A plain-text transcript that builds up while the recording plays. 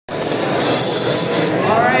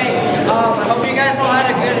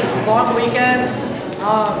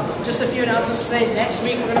just a few announcements today. Next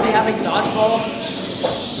week we're going to be having dodgeball.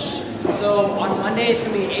 So on Monday it's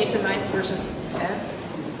going to be 8th and 9th versus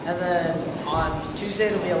 10th. And then on Tuesday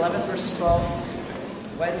it'll be 11th versus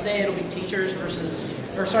 12th. Wednesday it'll be teachers versus,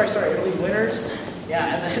 it'll be winners. Yeah,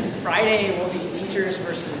 and then Friday will be teachers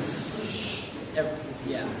versus,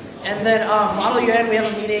 yeah. And then Model UN, we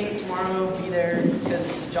have a meeting tomorrow. Be there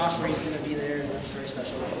because Josh Ray's going to be there. That's very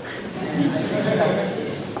special. And I think that's it.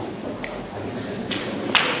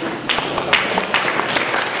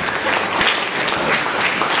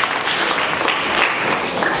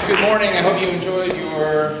 Good morning. I hope you enjoyed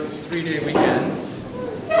your 3-day weekend.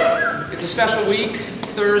 It's a special week.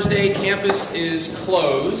 Thursday, campus is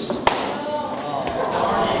closed.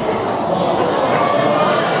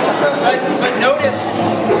 But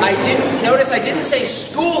notice I didn't say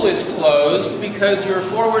school is closed because your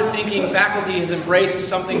forward-thinking faculty has embraced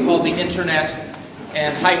something called the internet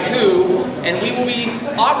and haiku, and we will be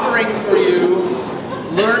offering for you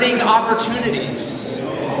learning opportunities.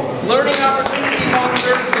 Learning opportunities on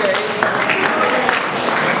Thursday.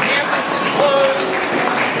 Campus is closed,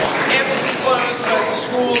 but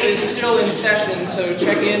school is still in session, so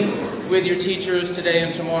check in with your teachers today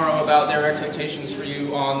and tomorrow about their expectations for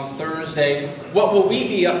you on Thursday. What will we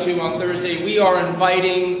be up to on Thursday? We are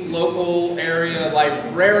inviting local area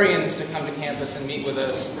librarians to come to campus and meet with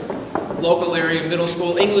us. Local area middle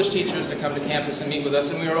school English teachers to come to campus and meet with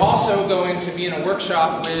us. And we are also going to be in a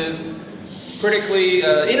workshop with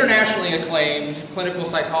internationally acclaimed clinical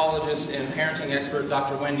psychologist and parenting expert,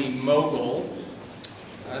 Dr. Wendy Mogul.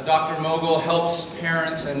 Dr. Mogul helps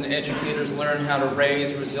parents and educators learn how to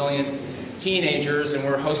raise resilient teenagers, and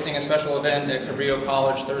we're hosting a special event at Cabrillo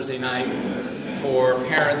College Thursday night for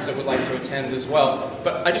parents that would like to attend as well.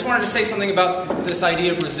 But I just wanted to say something about this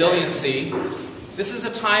idea of resiliency. This is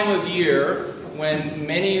the time of year when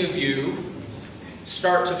many of you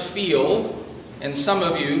start to feel, and some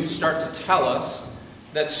of you start to tell us,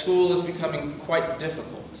 that school is becoming quite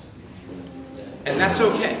difficult. And that's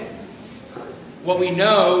okay. What we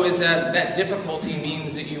know is that that difficulty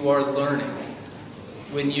means that you are learning.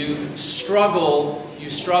 When you struggle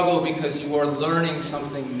because you are learning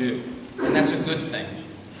something new. And that's a good thing.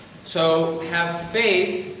 So have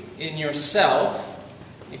faith in yourself.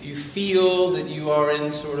 If you feel that you are in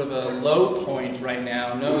sort of a low point right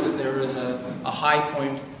now, know that there is a high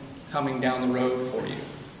point coming down the road for you.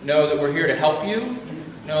 Know that we're here to help you.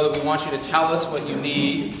 Know that we want you to tell us what you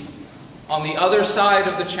need. On the other side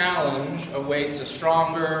of the challenge awaits a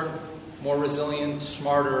stronger, more resilient,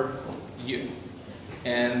 smarter you.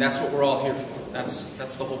 And that's what we're all here for.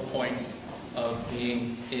 That's the whole point of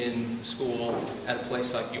being in school at a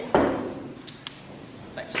place like yours.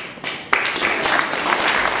 Thanks.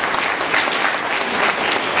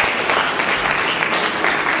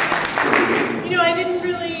 You know, I didn't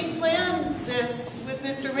really plan this with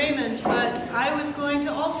Mr. Raymond, but I was going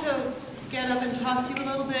to also get up and talk to you a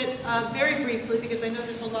little bit, very briefly, because I know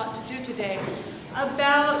there's a lot to do today,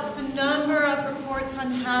 about the number of reports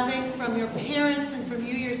I'm having from your parents and from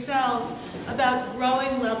you yourselves about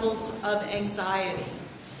growing levels of anxiety.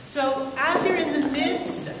 So as you're in the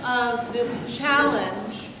midst of this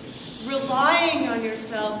challenge, relying on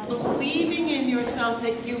yourself, believing in yourself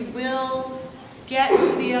that you will get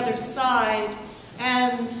to the other side,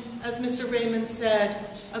 and, as Mr. Raymond said,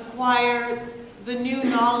 acquire the new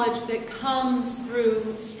knowledge that comes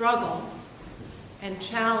through struggle and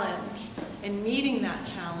challenge and meeting that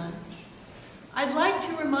challenge. I'd like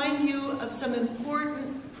to remind you of some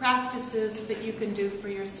important practices that you can do for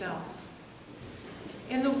yourself.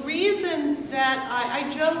 And the reason that I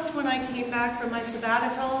joked when I came back from my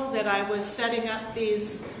sabbatical that I was setting up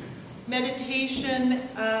these meditation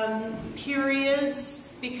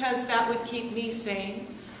periods because that would keep me sane.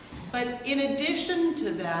 But in addition to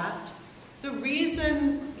that, the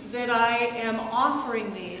reason that I am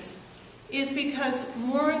offering these is because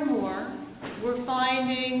more and more we're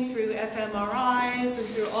finding through fMRIs and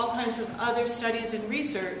through all kinds of other studies and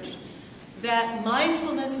research that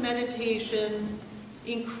mindfulness meditation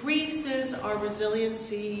increases our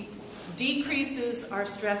resiliency, decreases our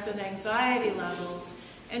stress and anxiety levels,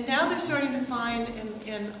 and now they're starting to find,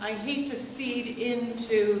 and I hate to feed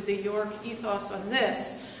into the York ethos on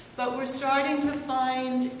this, but we're starting to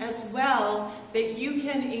find as well that you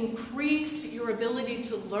can increase your ability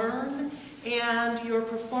to learn and your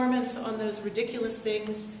performance on those ridiculous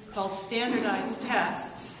things called standardized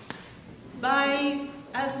tests by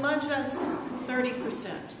as much as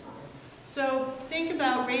 30%. So think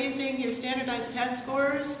about raising your standardized test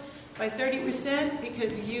scores by 30%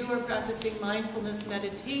 because you are practicing mindfulness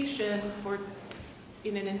meditation for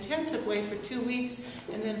in an intensive way for 2 weeks,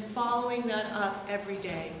 and then following that up every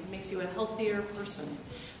day. It makes you a healthier person,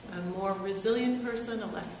 a more resilient person, a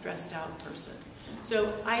less stressed out person.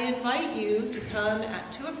 So I invite you to come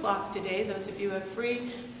at 2 o'clock today. Those of you who have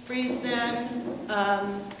freeze then,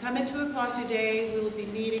 come at 2 o'clock today. We will be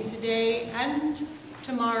meeting today and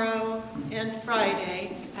tomorrow and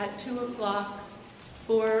Friday at 2 o'clock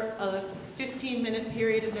for a 15-minute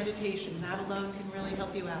period of meditation. That alone can really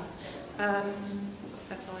help you out.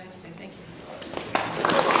 That's all I have to say. Thank you.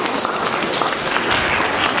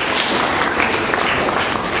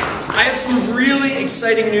 I have some really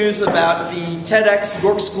exciting news about the TEDx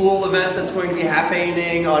York School event that's going to be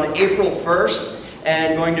happening on April 1st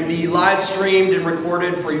and going to be live streamed and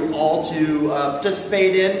recorded for you all to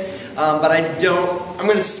participate in. But I'm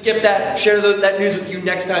going to skip that, share that news with you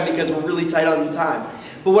next time because we're really tight on time.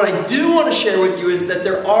 But what I do want to share with you is that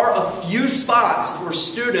there are a few spots for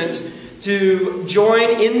students to join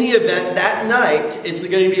in the event that night. It's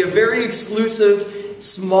going to be a very exclusive,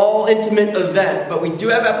 small, intimate event, but we do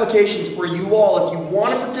have applications for you all if you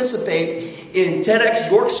want to participate in TEDx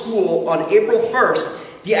York School on April 1st.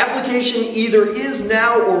 The application either is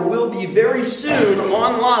now or will be very soon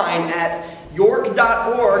online at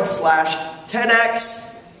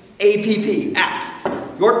york.org/TEDxAPP app.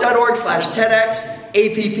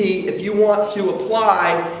 york.org/TEDxAPP if you want to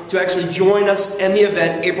apply to actually join us in the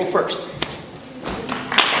event April 1st.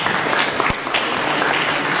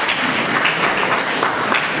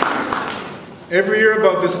 Every year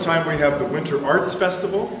about this time we have the Winter Arts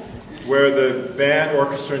Festival, where the band,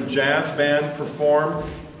 orchestra, and jazz band perform,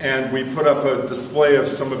 and we put up a display of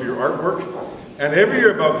some of your artwork. And every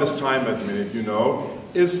year about this time, as many of you know,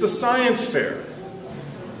 is the Science Fair.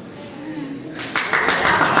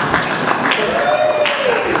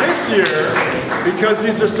 This year, because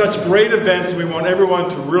these are such great events, we want everyone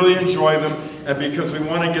to really enjoy them, and because we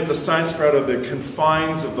want to get the science fair out of the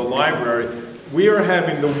confines of the library, we are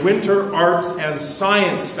having the Winter Arts and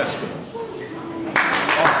Science Festival.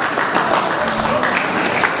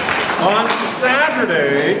 On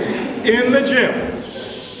Saturday, in the gym,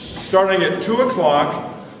 starting at 2 o'clock,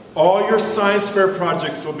 all your science fair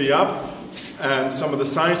projects will be up, and some of the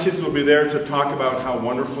science teachers will be there to talk about how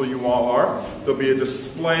wonderful you all are. There'll be a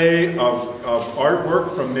display of artwork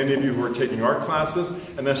from many of you who are taking art classes,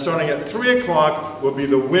 and then starting at 3 o'clock will be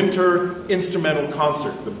the winter instrumental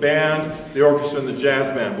concert. The band, the orchestra, and the jazz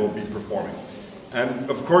band will be performing. And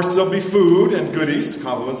of course there'll be food and goodies,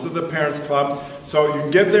 compliments of the Parents Club, so you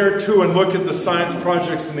can get there too and look at the science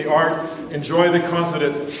projects and the art. Enjoy the concert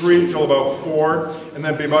at 3 till about 4, and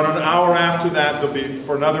then be about an hour after that,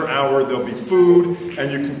 for another hour, there'll be food,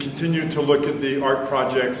 and you can continue to look at the art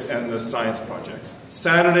projects and the science projects.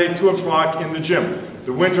 Saturday, 2 o'clock in the gym,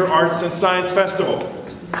 the Winter Arts and Science Festival.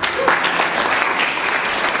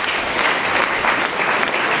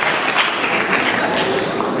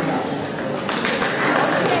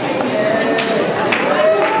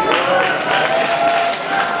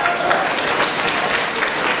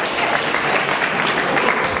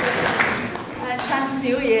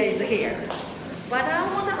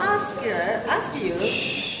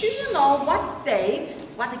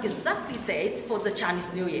 For the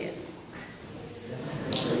Chinese New Year.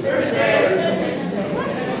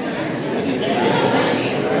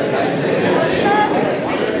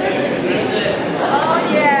 Oh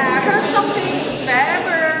yeah, I heard something.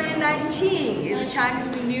 February 19th is Chinese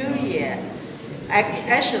New Year.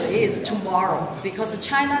 Actually, it's tomorrow because of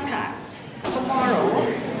China time. Tomorrow,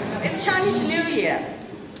 it's Chinese New Year.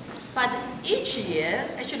 But each year,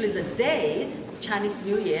 actually the date, Chinese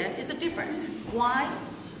New Year, is different. Why?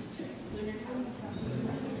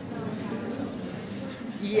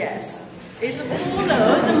 Yes, it's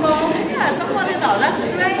follow the moon. Yeah, somebody knows. That's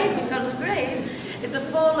great. That's great. It's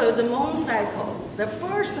follow the moon cycle. The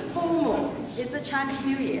first full moon is the Chinese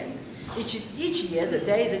New Year. Each year the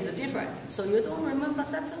date is different. So you don't remember,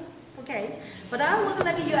 that's okay. But I would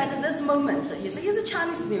like you at this moment, you see it's a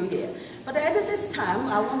Chinese New Year. But at this time,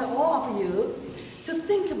 I want all of you to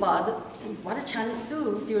think about what the Chinese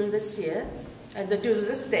do during this year. And do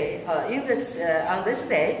this day, on this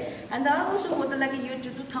day, and I also would like you to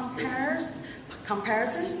do comparison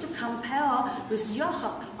to compare with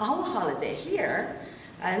our holiday here,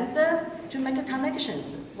 and to make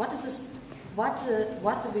connections. What is this? What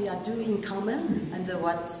we are doing in common, and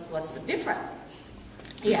what's the different?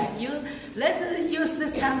 Yeah, let's use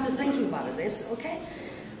this time to think about this, okay?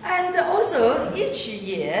 And also each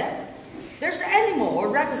year. There's an animal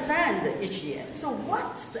represent each year. So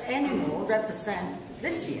what the animal represent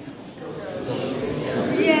this year?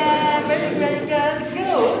 Yeah, very, very good.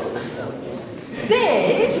 Goat.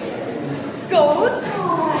 This goat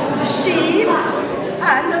sheep,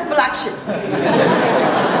 and black sheep.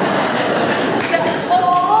 They're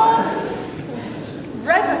all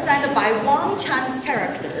represented by one Chinese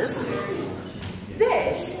characters.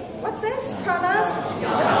 This, what's this? Pronounce?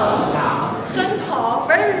 Hen Hao,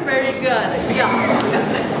 very, very good.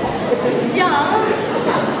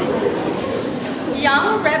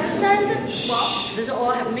 Yang represent, well, these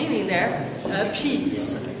all have meaning there,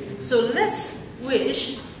 peace. So let's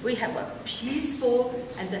wish we have a peaceful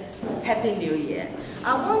and happy New Year.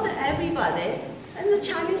 I want everybody, and the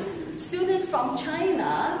Chinese student from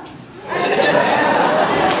China,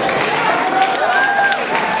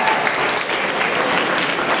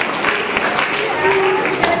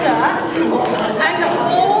 and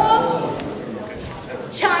all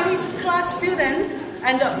Chinese class students,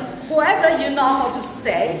 and whoever you know how to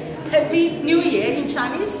say Happy New Year in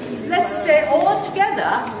Chinese, let's say all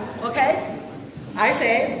together, okay? I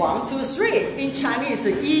say 1, 2, 3. In Chinese,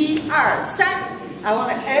 1, 2, 3. I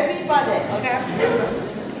want everybody, okay?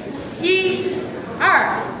 1,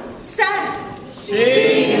 2, 3.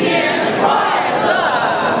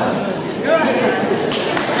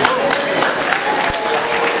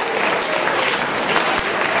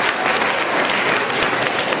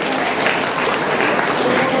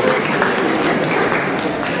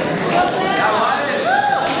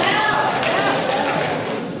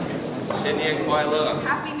 新年快乐!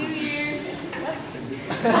 Happy New Year!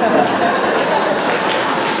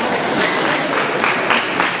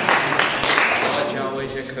 我叫魏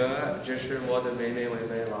学科，这是我的妹妹薇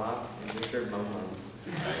薇拉，这是萌萌。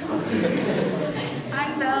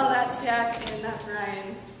I'm Belle, that's Jack, and that's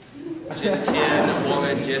Ryan. 今天我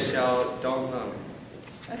们介绍灯笼。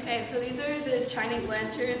 Okay, so these are the Chinese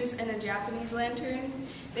lanterns and a Japanese lantern.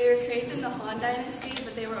 They were created in the Han Dynasty,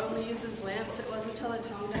 but they were only used as lamps. It wasn't until the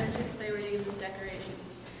Tang Dynasty that they were used as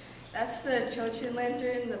decorations. That's the Chochin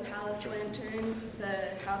lantern, the palace lantern,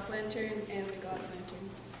 the house lantern, and the glass lantern.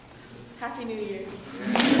 Happy New Year.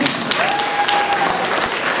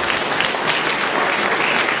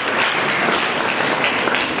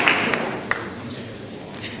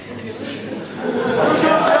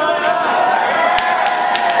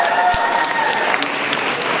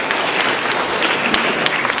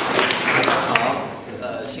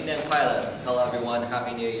 Hello everyone,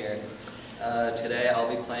 Happy New Year. Today I'll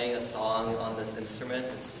be playing a song on this instrument.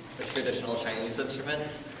 It's a traditional Chinese instrument.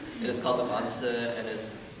 It is called the banzi and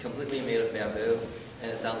it's completely made of bamboo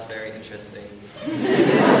and it sounds very interesting.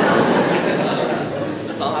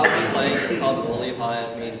 The song I'll be playing is called Woolly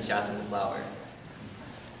Han, means jasmine flower.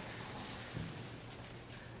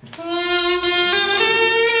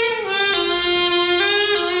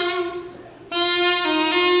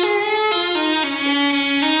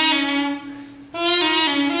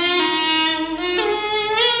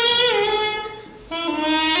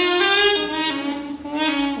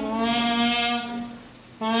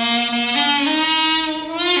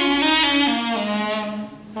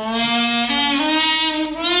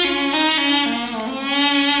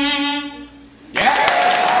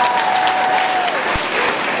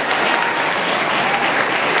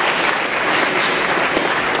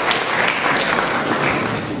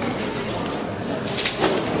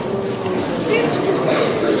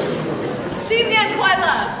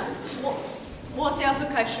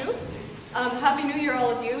 Happy New Year,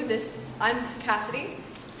 all of you. I'm Cassidy,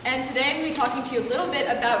 and today I'm going to be talking to you a little bit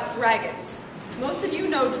about dragons. Most of you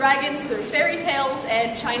know dragons through fairy tales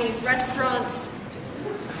and Chinese restaurants.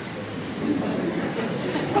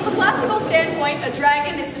 From a classical standpoint, a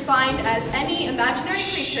dragon is defined as any imaginary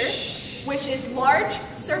creature which is large,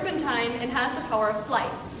 serpentine, and has the power of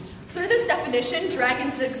flight. Through this definition,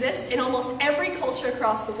 dragons exist in almost every culture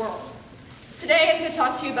across the world. Today I'm going to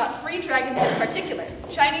talk to you about 3 dragons in particular: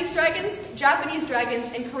 Chinese dragons, Japanese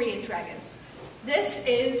dragons, and Korean dragons. This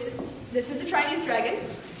is a Chinese dragon.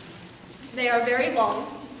 They are very long,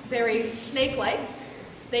 very snake-like.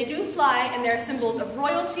 They do fly, and they're symbols of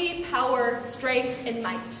royalty, power, strength, and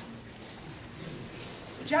might.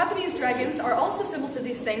 Japanese dragons are also symbols of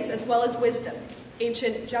these things, as well as wisdom.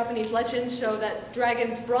 Ancient Japanese legends show that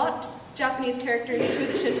dragons brought Japanese characters to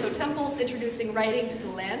the Shinto temples, introducing writing to the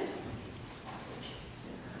land.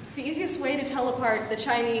 The easiest way to tell apart the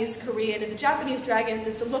Chinese, Korean, and the Japanese dragons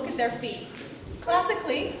is to look at their feet.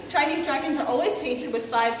 Classically, Chinese dragons are always painted with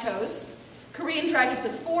 5 toes, Korean dragons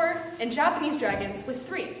with 4, and Japanese dragons with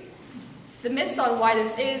 3. The myths on why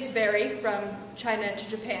this is vary from China to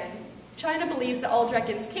Japan. China believes that all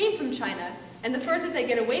dragons came from China, and the further they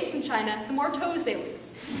get away from China, the more toes they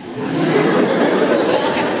lose.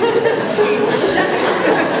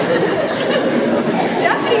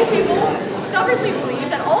 Japanese people stubbornly believe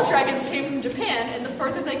that all dragons came from Japan, Japan, and the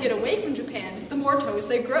further they get away from Japan, the more toes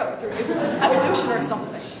they grow through evolution or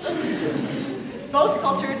something. Both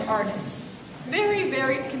cultures are very,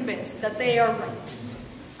 very convinced that they are right.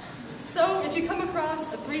 So if you come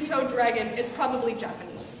across a three-toed dragon, it's probably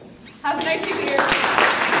Japanese. Have a nice New Year.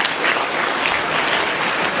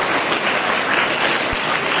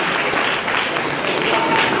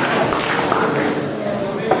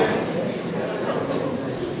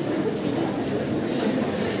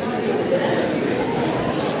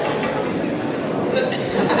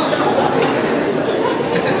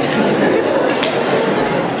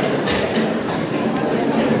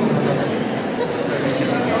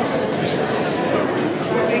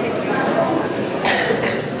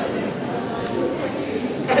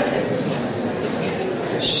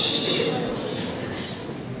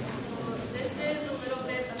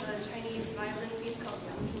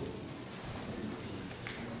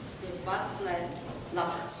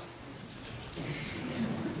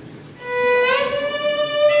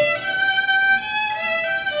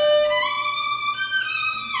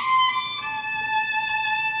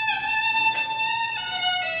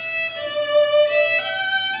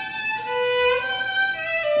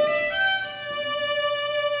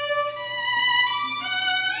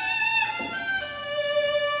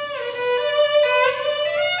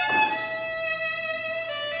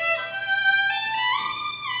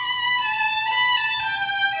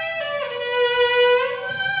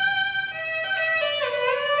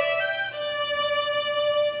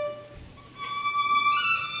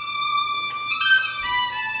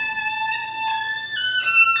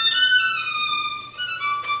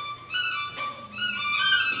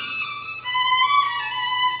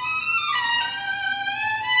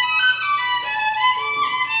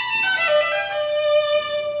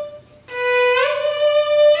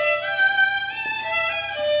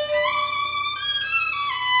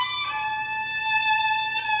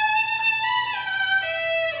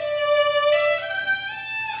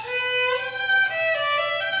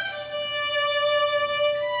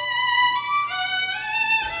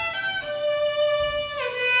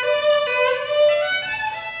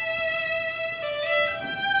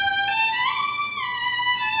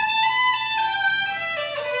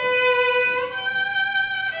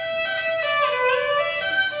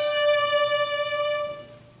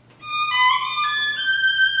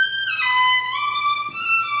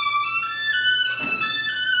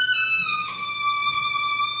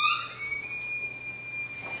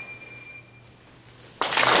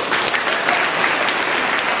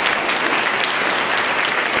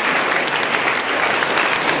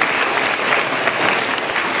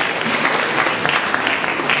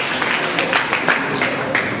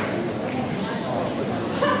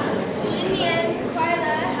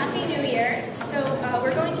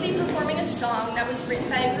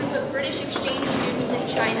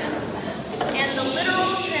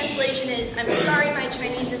 I'm sorry my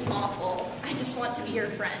Chinese is awful. I just want to be your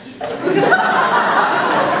friend.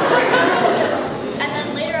 And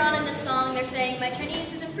then later on in the song, they're saying, my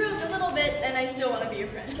Chinese has improved a little bit, and I still want to be your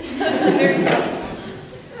friend. So it's a very funny song.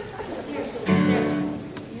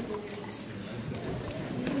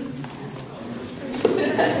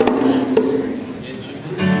 Thank you.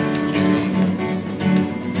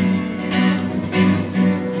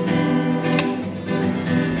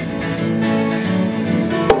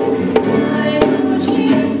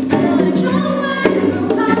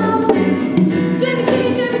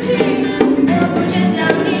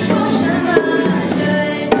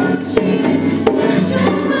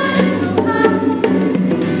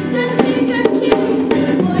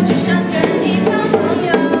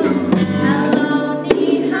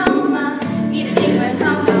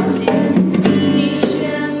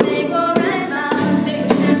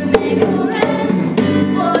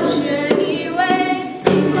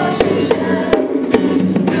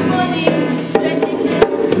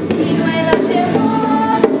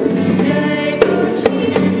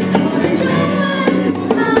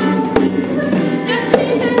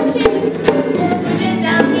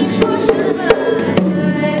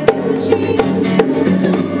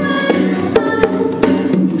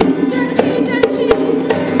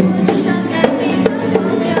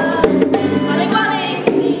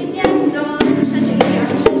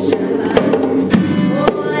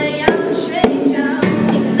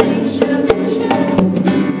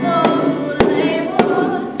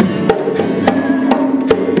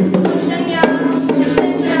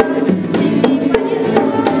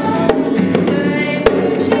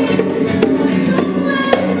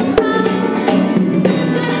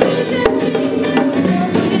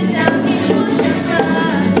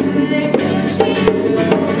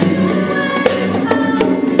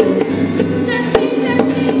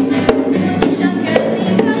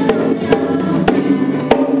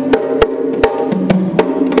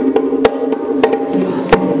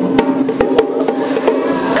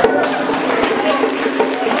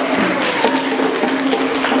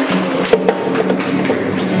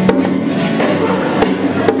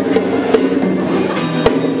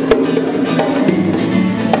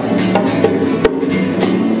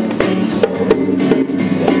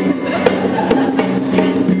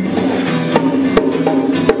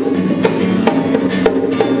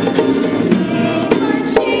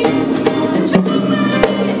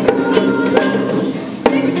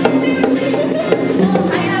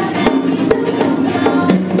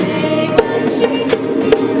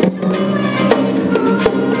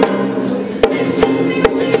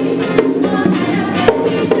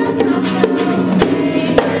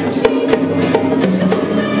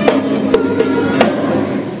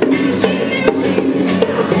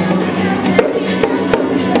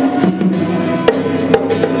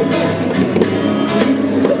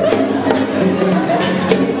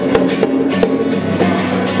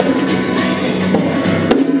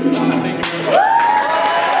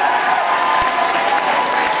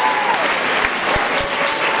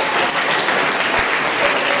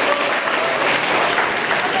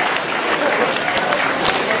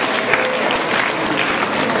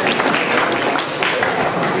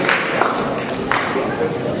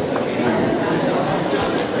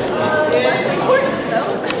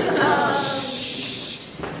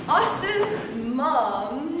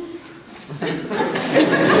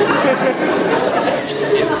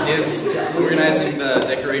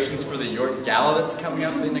 gala that's coming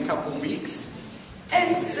up in a couple weeks.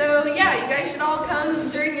 And so, yeah, you guys should all come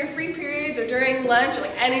during your free periods or during lunch or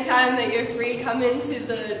like any time that you're free. Come into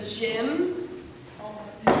the gym.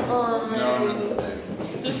 No.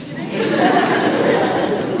 Just kidding.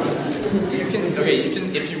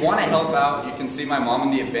 If you want to help out, you can see my mom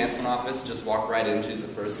in the advancement office. Just walk right in. She's the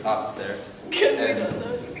first office there. Because we don't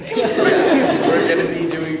know. We're going to be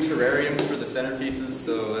doing terrariums for the centerpieces,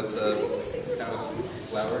 so that's a kind of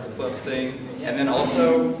flower club thing. And then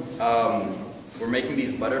also, we're making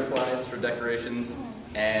these butterflies for decorations,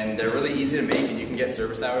 and they're really easy to make, and you can get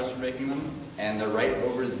service hours for making them. And they're right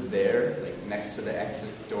over there, like next to the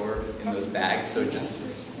exit door in those bags, so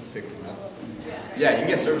just pick them up. Yeah, you can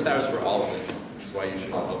get service hours for all of this, which is why you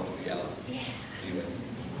should all help with the gala. Anyway.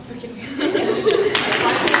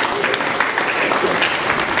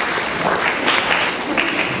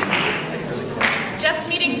 Jeff's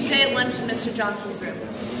meeting today at lunch in Mr. Johnson's room.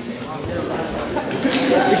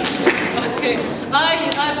 Okay.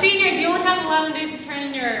 Seniors, you only have 11 days to turn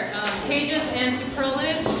in your cages and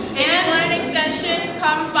superlatives. If you want an extension,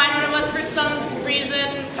 come find one of us for some reason,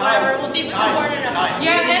 whatever. We'll see if it's important enough.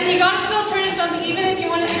 Yeah, and you gotta still turn in something, even if you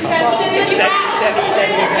want to do extension. And if you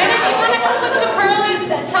want to help with superlatives,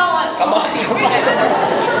 then tell us. Come on.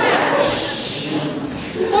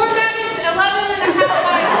 Format is 11.5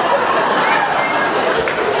 miles.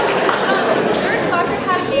 Third Soccer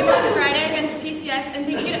had a game on Friday against PCS, and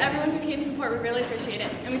thank you to everyone who came to support. We really appreciate it.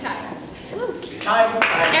 And we tied. We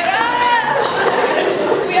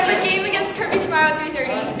have a game against Kirby tomorrow at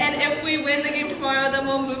 3:30, and if we win the game tomorrow, then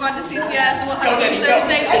we'll move on to CCS, and we'll have a game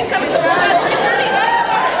Thursday. Please come tomorrow at 3:30.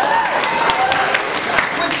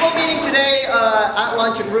 Quiz bowl meeting today at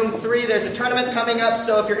lunch in room 3. There's a tournament coming up,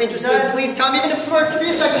 so if you're interested, please come, even if it's for a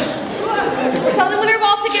few seconds. We're selling winter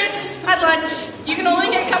ball tickets at lunch. You can only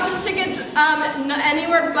get couples tickets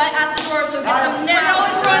anywhere but at the door, so get them now.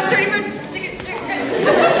 $20 for 30 for tickets.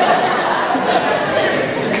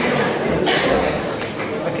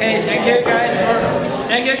 Okay, thank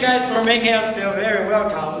you guys for making us feel very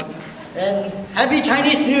welcome. And Happy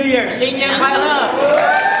Chinese New Year! 新年快乐!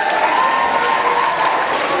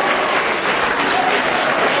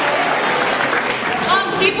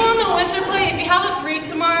 People in the winter play, if you have a free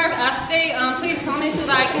tomorrow F day, please tell me so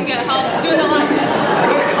that I can get help doing the lunch.